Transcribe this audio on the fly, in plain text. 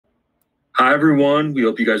Hi, everyone. We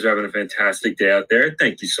hope you guys are having a fantastic day out there.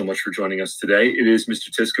 Thank you so much for joining us today. It is Mr.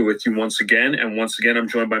 Tiska with you once again. And once again, I'm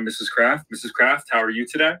joined by Mrs. Kraft. Mrs. Kraft, how are you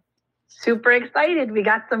today? Super excited. We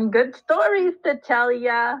got some good stories to tell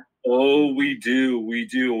ya. Oh, we do. We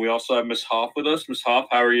do. We also have Miss Hoff with us. Miss Hoff,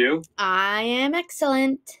 how are you? I am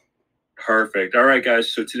excellent. Perfect. All right,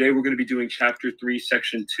 guys. So today we're going to be doing Chapter 3,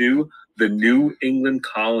 Section 2, the New England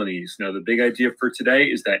Colonies. Now, the big idea for today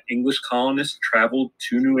is that English colonists traveled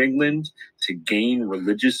to New England to gain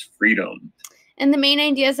religious freedom. And the main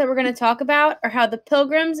ideas that we're going to talk about are how the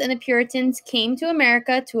Pilgrims and the Puritans came to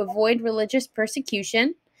America to avoid religious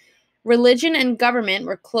persecution. Religion and government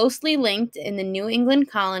were closely linked in the New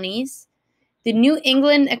England colonies. The New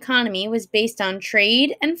England economy was based on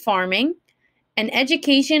trade and farming, and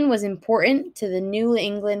education was important to the New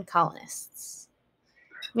England colonists.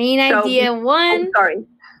 Main idea one. Oh, sorry.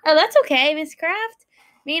 Oh, that's okay, Miss Kraft.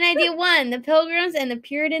 Main idea one, the Pilgrims and the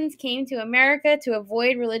Puritans came to America to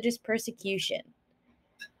avoid religious persecution.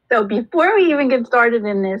 So before we even get started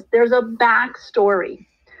in this, there's a backstory.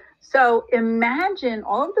 So imagine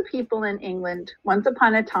all of the people in England, once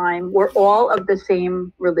upon a time, were all of the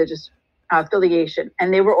same religious affiliation,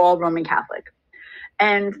 and they were all Roman Catholic.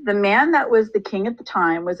 And the man that was the king at the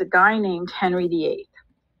time was a guy named Henry VIII.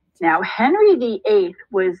 Now, Henry VIII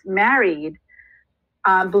was married,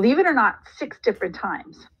 believe it or not, 6 different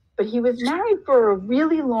times. But he was married for a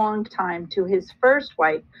really long time to his first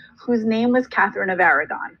wife, whose name was Catherine of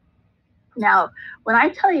Aragon. Now, when I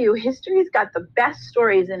tell you history's got the best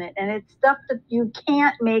stories in it, and it's stuff that you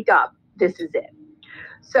can't make up, this is it.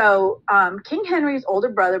 So King Henry's older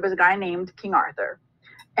brother was a guy named King Arthur.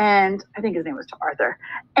 And I think his name was Arthur.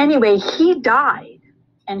 Anyway, he died,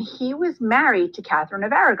 and he was married to Catherine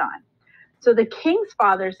of Aragon. So the king's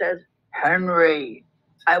father says, Henry,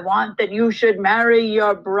 I want that you should marry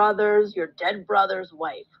your dead brother's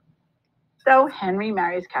wife. So Henry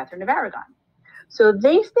marries Catherine of Aragon. So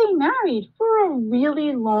they stay married for a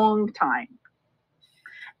really long time.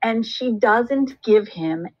 And she doesn't give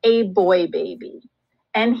him a boy baby.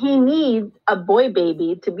 And he needs a boy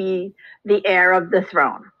baby to be the heir of the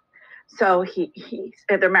throne. So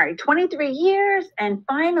they're married 23 years. And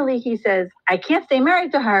finally he says, I can't stay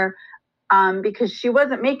married to her because she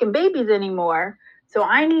wasn't making babies anymore. So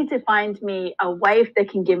I need to find me a wife that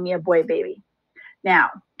can give me a boy baby. Now,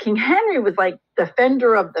 King Henry was like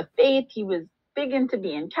defender of the faith. He was big into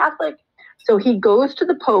being Catholic. So he goes to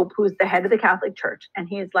the Pope, who's the head of the Catholic Church, and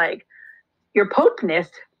he's like, Your Popeness,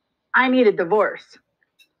 I need a divorce.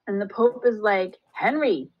 And the Pope is like,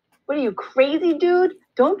 Henry, what are you, crazy, dude?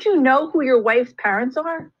 Don't you know who your wife's parents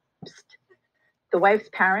are? Psst. The wife's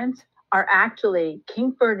parents are actually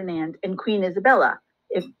King Ferdinand and Queen Isabella.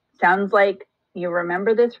 It sounds like you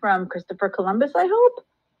remember this from Christopher Columbus, I hope.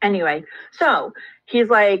 Anyway, so he's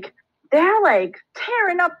like, they're like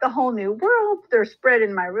tearing up the whole new world. They're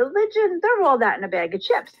spreading my religion. They're all that in a bag of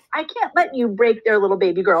chips. I can't let you break their little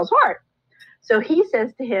baby girl's heart. So he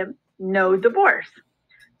says to him, no divorce.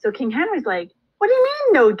 So King Henry's like, what do you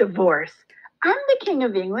mean no divorce? I'm the King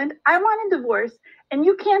of England. I want a divorce and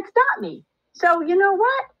you can't stop me. So you know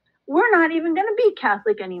what? We're not even going to be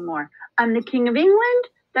Catholic anymore. I'm the King of England.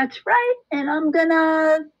 That's right. And I'm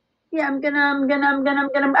gonna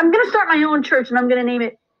start my own church, and I'm gonna name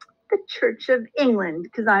it the Church of England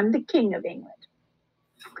because I'm the King of England.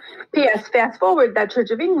 P.S. Fast forward, that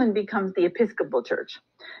Church of England becomes the Episcopal Church.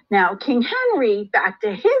 Now, King Henry, back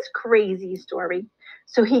to his crazy story.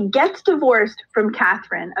 So he gets divorced from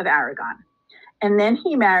Catherine of Aragon. And then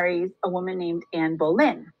he marries a woman named Anne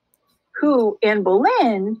Boleyn, who Anne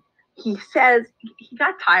Boleyn, he says he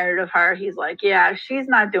got tired of her. He's like, yeah, she's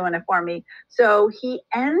not doing it for me. So he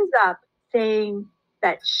ends up saying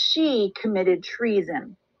that she committed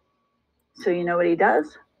treason. So you know what he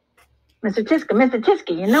does? Mr.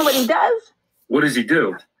 Tiska, you know what he does? What does he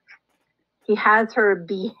do? He has her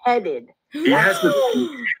beheaded. He has her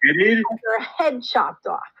beheaded? Has her head chopped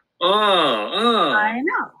off. Oh. I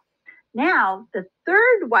know. Now, the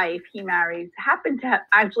third wife he marries happened to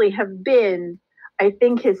have been, I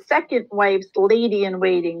think, his second wife's lady in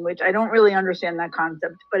waiting, which I don't really understand that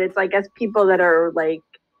concept, but it's, I guess, people that are like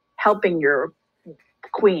helping your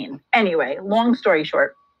queen. Anyway, long story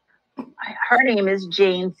short, her name is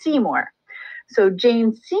Jane Seymour. So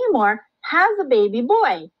Jane Seymour has a baby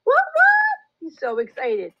boy. What? He's so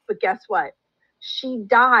excited. But guess what? She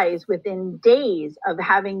dies within days of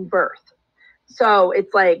having birth. So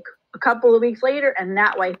it's like a couple of weeks later, and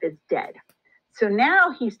that wife is dead. So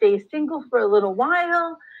now he stays single for a little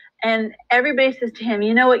while, and everybody says to him,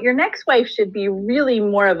 you know what, your next wife should be really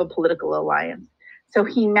more of a political alliance. So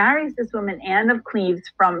he marries this woman, Anne of Cleves,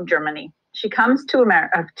 from Germany. she comes to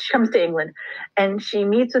America. She comes to England, and she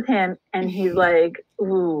meets with him, and he's like,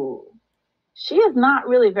 "Ooh, she is not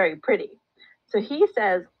really very pretty." So he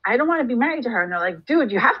says, "I don't want to be married to her." And they're like,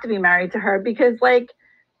 "Dude, you have to be married to her because like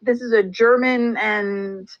this is a German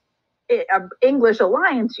and English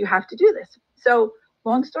alliance. You have to do this." So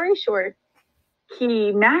long story short,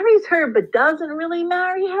 he marries her, but doesn't really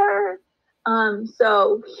marry her.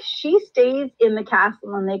 So she stays in the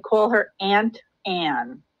castle, and they call her Aunt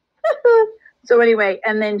Anne. So anyway,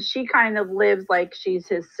 and then she kind of lives like she's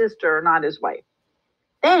his sister, not his wife.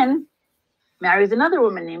 Then marries another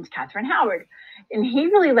woman named Catherine Howard. And he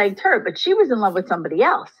really liked her, but she was in love with somebody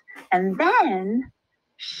else. And then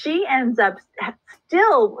she ends up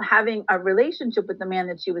still having a relationship with the man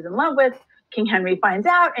that she was in love with. King Henry finds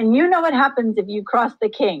out, and you know what happens if you cross the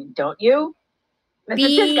king, don't you?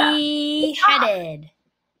 Mr. Beheaded.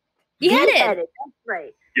 Beheaded. That's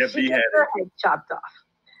right. Yeah, she gets her head chopped off.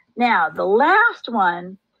 Now, the last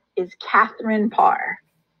one is Catherine Parr.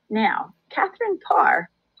 Now, Catherine Parr,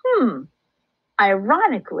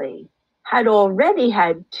 ironically, had already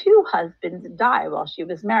had 2 husbands die while she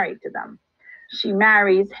was married to them. She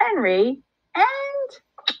marries Henry, and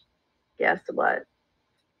guess what?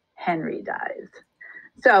 Henry dies.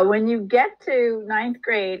 So when you get to 9th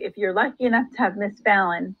grade, if you're lucky enough to have Miss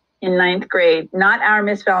Fallon in 9th grade, not our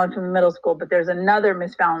Miss Fallon from the middle school, but there's another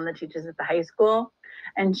Miss Fallon that teaches at the high school.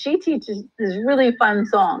 And she teaches this really fun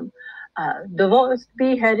song. Divorced,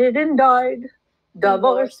 beheaded, and died.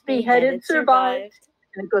 Divorced, beheaded, survived.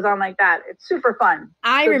 And it goes on like that. It's super fun.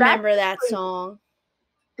 I remember that song.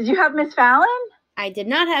 Did you have Miss Fallon? I did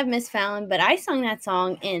not have Miss Fallon, but I sung that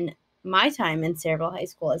song in my time in Sayreville High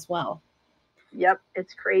School as well. Yep,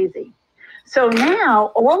 it's crazy. So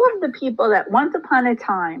now all of the people that once upon a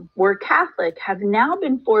time were Catholic have now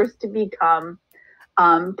been forced to become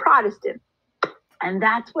Protestant. And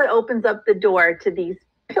that's what opens up the door to these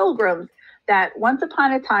pilgrims that once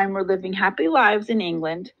upon a time were living happy lives in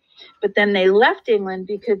England, but then they left England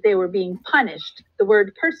because they were being punished. The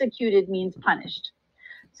word persecuted means punished.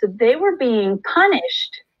 So they were being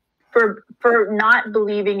punished for not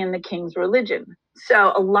believing in the king's religion.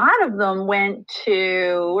 So a lot of them went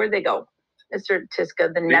to, where'd they go, Mr.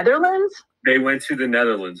 Tiska, the Netherlands? They went to the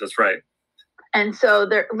Netherlands, that's right. And so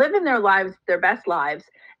they're living their lives, their best lives,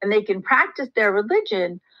 and they can practice their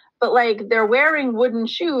religion, but like they're wearing wooden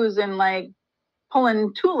shoes and like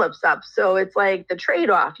pulling tulips up. So it's like the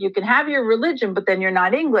trade-off. You can have your religion, but then you're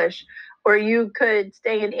not English, or you could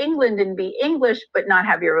stay in England and be English, but not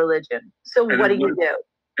have your religion. So what do you do?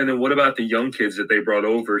 And then what about the young kids that they brought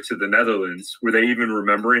over to the Netherlands? Were they even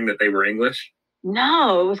remembering that they were English?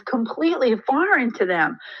 No, it was completely foreign to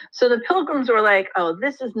them. So the pilgrims were like, oh,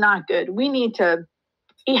 this is not good. We need to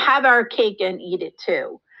have our cake and eat it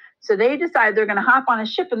too. So they decide they're going to hop on a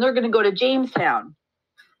ship and they're going to go to Jamestown.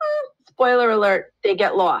 Spoiler alert, they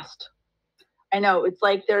get lost. I know, it's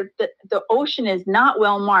like the ocean is not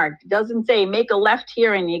well marked. It doesn't say make a left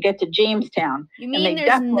here and you get to Jamestown. You mean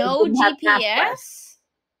there's no GPS?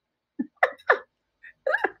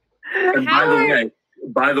 And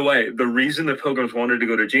by the way, the reason the pilgrims wanted to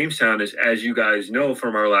go to Jamestown is, as you guys know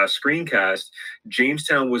from our last screencast,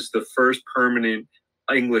 Jamestown was the first permanent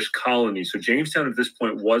English colony. So Jamestown at this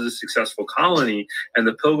point was a successful colony, and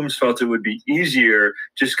the pilgrims felt it would be easier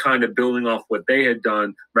just kind of building off what they had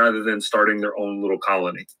done rather than starting their own little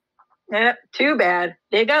colony. Yep, too bad.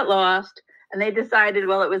 They got lost, and they decided,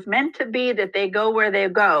 well, it was meant to be that they go where they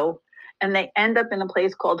go, and they end up in a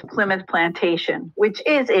place called Plymouth Plantation, which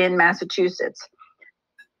is in Massachusetts.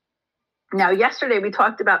 Now, yesterday we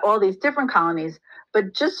talked about all these different colonies,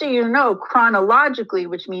 but just so you know, chronologically,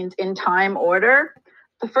 which means in time order,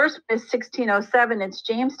 the first one is 1607, it's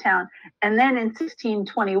Jamestown, and then in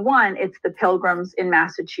 1621, it's the Pilgrims in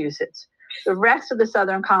Massachusetts. The rest of the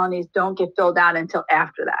southern colonies don't get filled out until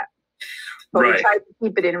after that. But we tried to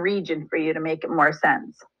keep it in region for you to make it more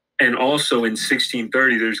sense. And also in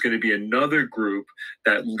 1630, there's going to be another group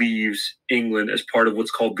that leaves England as part of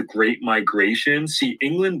what's called the Great Migration. See,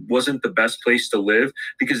 England wasn't the best place to live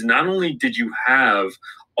because not only did you have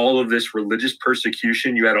all of this religious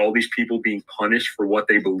persecution, you had all these people being punished for what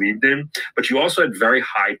they believed in, but you also had very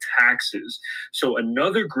high taxes. So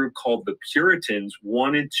another group called the Puritans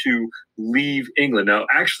wanted to leave England. Now,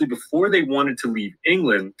 actually, before they wanted to leave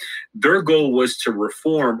England, their goal was to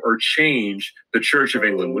reform or change the Church of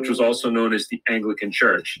England, which was also known as the Anglican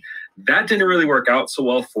Church. That didn't really work out so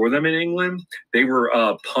well for them in England. They were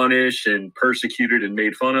punished and persecuted and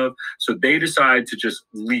made fun of. So they decide to just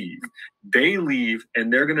leave. They leave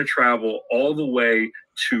and they're going to travel all the way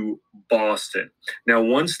to Boston. Now,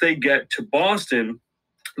 once they get to Boston,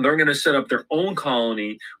 they're going to set up their own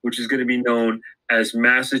colony, which is going to be known as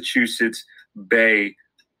Massachusetts Bay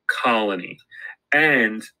Colony.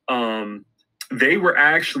 And they were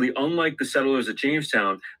actually, unlike the settlers at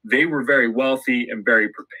Jamestown, they were very wealthy and very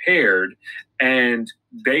prepared. And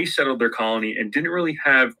they settled their colony and didn't really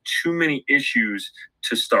have too many issues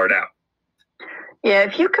to start out. Yeah,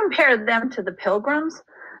 if you compare them to the Pilgrims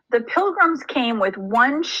came with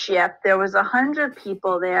one ship. There was 100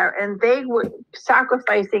 people there, and they were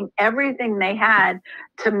sacrificing everything they had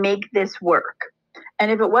to make this work.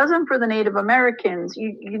 And if it wasn't for the Native Americans,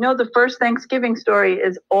 you know, the first Thanksgiving story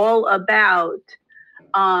is all about,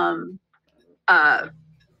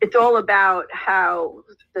 it's all about how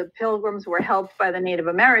the Pilgrims were helped by the Native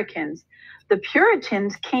Americans. The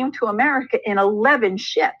Puritans came to America in 11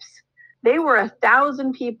 ships. They were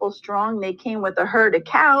 1,000 people strong. They came with a herd of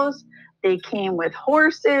cows. They came with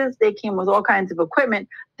horses. They came with all kinds of equipment.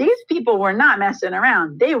 These people were not messing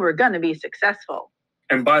around. They were going to be successful.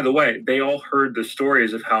 And by the way, they all heard the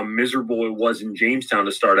stories of how miserable it was in Jamestown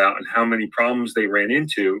to start out and how many problems they ran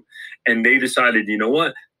into. And they decided, you know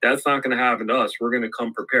what? That's not going to happen to us. We're going to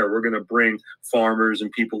come prepared. We're going to bring farmers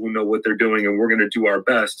and people who know what they're doing, and we're going to do our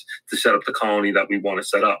best to set up the colony that we want to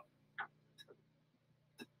set up.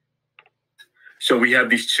 So we have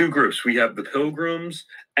these two groups. We have the Pilgrims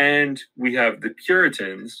and we have the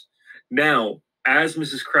Puritans. Now, as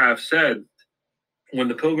Mrs. Kraft said, when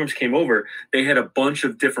the Pilgrims came over, they had a bunch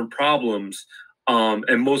of different problems.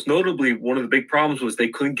 And most notably, one of the big problems was they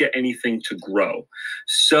couldn't get anything to grow.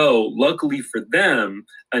 So luckily for them,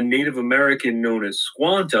 a Native American known as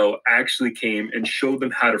Squanto actually came and showed them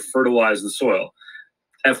how to fertilize the soil.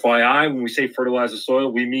 FYI, when we say fertilize the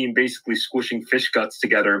soil, we mean basically squishing fish guts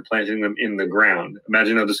together and planting them in the ground.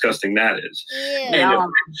 Imagine how disgusting that is. Yeah.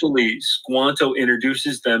 And eventually, Squanto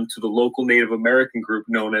introduces them to the local Native American group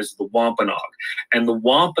known as the Wampanoag. And the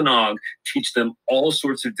Wampanoag teach them all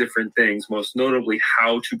sorts of different things, most notably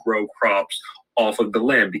how to grow crops off of the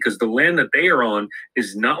land, because the land that they are on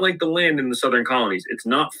is not like the land in the southern colonies. It's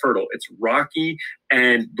not fertile. It's rocky,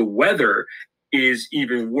 and the weather is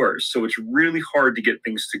even worse. So it's really hard to get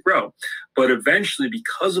things to grow. But eventually,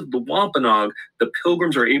 because of the Wampanoag, the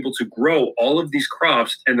Pilgrims are able to grow all of these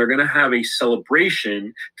crops, and they're going to have a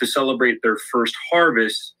celebration to celebrate their first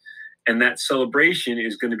harvest. And that celebration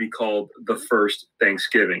is going to be called the first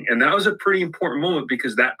Thanksgiving. And that was a pretty important moment,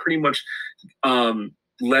 because that pretty much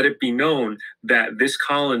let it be known that this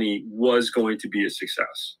colony was going to be a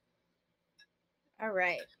success. All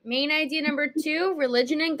right. Main idea number 2,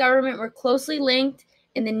 religion and government were closely linked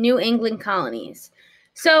in the New England colonies.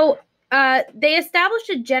 So they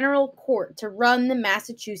established a general court to run the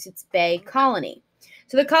Massachusetts Bay Colony.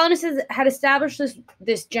 So the colonists had established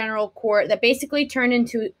this general court that basically turned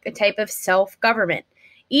into a type of self-government.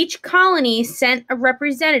 Each colony sent a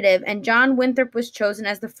representative, and John Winthrop was chosen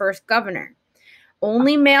as the first governor.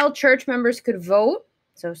 Only male church members could vote.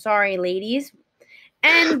 So sorry, ladies.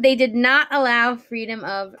 And they did not allow freedom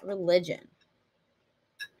of religion.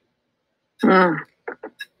 All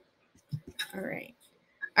right.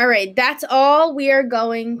 All right. That's all we are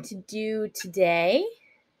going to do today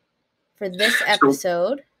for this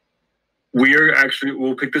episode. So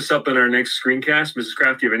we'll pick this up in our next screencast. Mrs.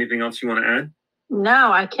 Kraft, do you have anything else you want to add?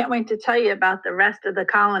 No, I can't wait to tell you about the rest of the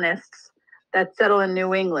colonists that settle in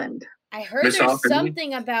New England. I heard there's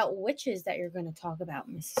something about witches that you're going to talk about,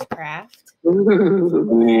 Mrs. Kraft.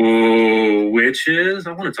 Ooh, witches?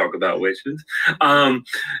 I want to talk about witches.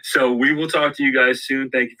 So we will talk to you guys soon.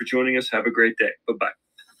 Thank you for joining us. Have a great day. Bye-bye.